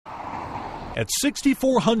At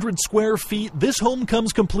 6,400 square feet, this home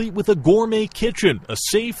comes complete with a gourmet kitchen, a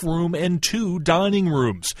safe room, and 2 dining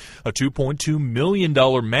rooms. A $2.2 million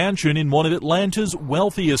mansion in one of Atlanta's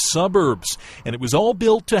wealthiest suburbs. And it was all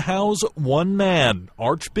built to house one man,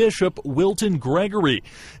 Archbishop Wilton Gregory.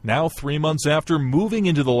 Now, 3 months after moving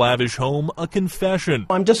into the lavish home, a confession.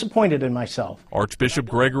 I'm disappointed in myself. Archbishop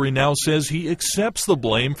Gregory now says he accepts the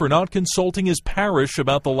blame for not consulting his parish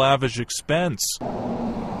about the lavish expense.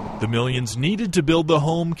 The millions needed to build the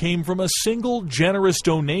home came from a single generous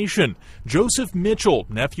donation. Joseph Mitchell,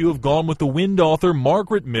 nephew of Gone with the Wind author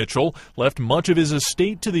Margaret Mitchell, left much of his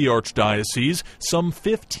estate to the Archdiocese, some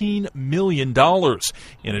 $15 million.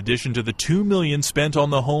 In addition to the $2 million spent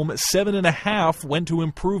on the home, $7.5 went to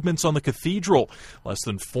improvements on the cathedral. Less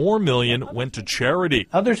than $4 million went to charity.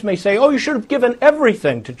 Others may say, oh, you should have given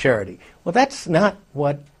everything to charity. Well, that's not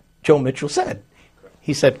what Joe Mitchell said.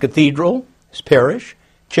 He said cathedral, his parish,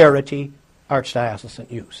 charity, archdiocesan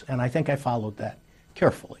use. And I think I followed that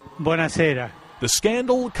carefully. Buonasera. The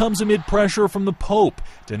scandal comes amid pressure from the Pope,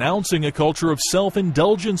 denouncing a culture of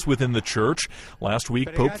self-indulgence within the church. Last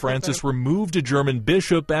week, Pope Francis removed a German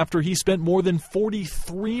bishop after he spent more than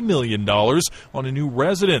 $43 million on a new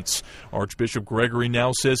residence. Archbishop Gregory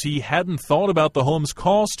now says he hadn't thought about the home's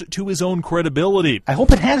cost to his own credibility. I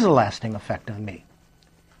hope it has a lasting effect on me.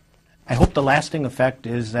 I hope the lasting effect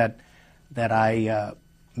is that I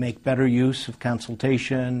make better use of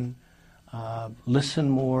consultation, listen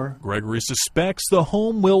more. Gregory suspects the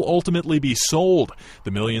home will ultimately be sold.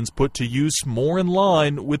 The millions put to use more in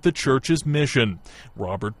line with the church's mission.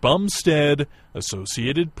 Robert Bumstead,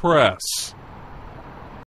 Associated Press.